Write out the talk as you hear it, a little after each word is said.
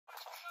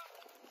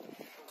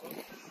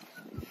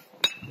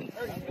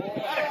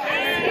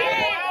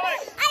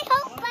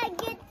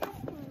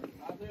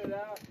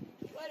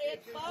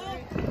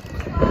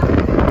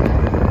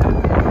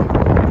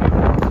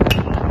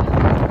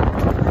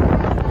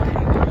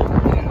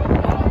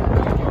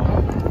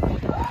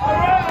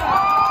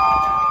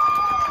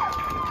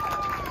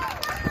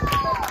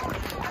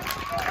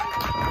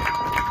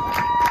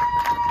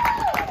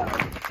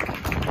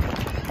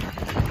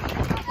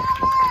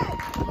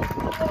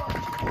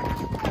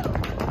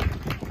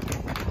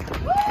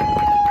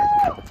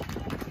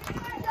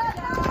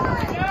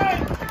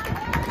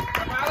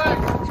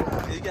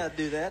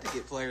do that to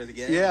get player of the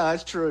game. Yeah,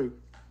 that's true.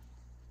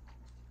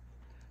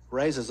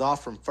 Raises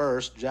off from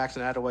first.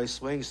 Jackson Attaway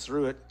swings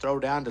through it. Throw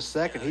down to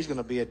second. He's going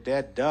to be a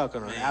dead duck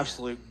on an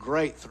absolute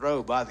great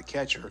throw by the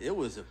catcher. It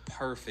was a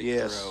perfect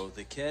throw.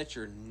 The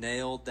catcher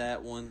nailed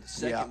that one. The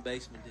second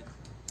baseman didn't.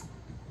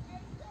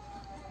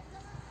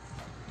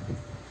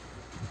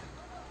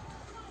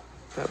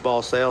 That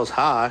ball sails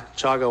high.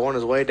 Chago on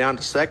his way down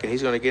to second.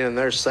 He's going to get in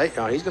there safe.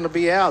 Oh, he's going to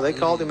be out. They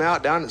called him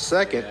out down at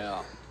second.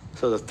 Yeah.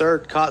 So the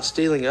third caught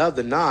stealing of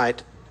the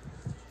night.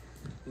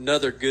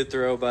 Another good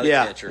throw by the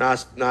catcher.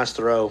 Nice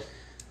throw.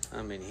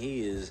 I mean,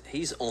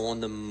 he's on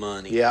the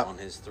money on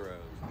his throw.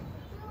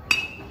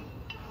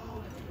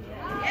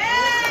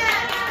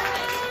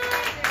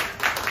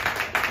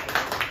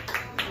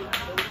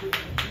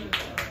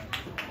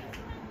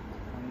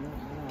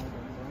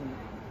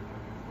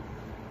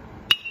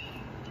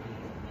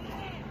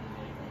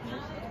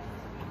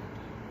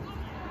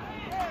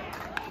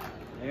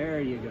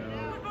 There you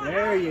go.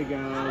 There you go.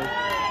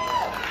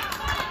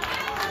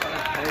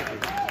 That's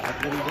perfect.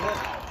 That's what he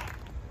did.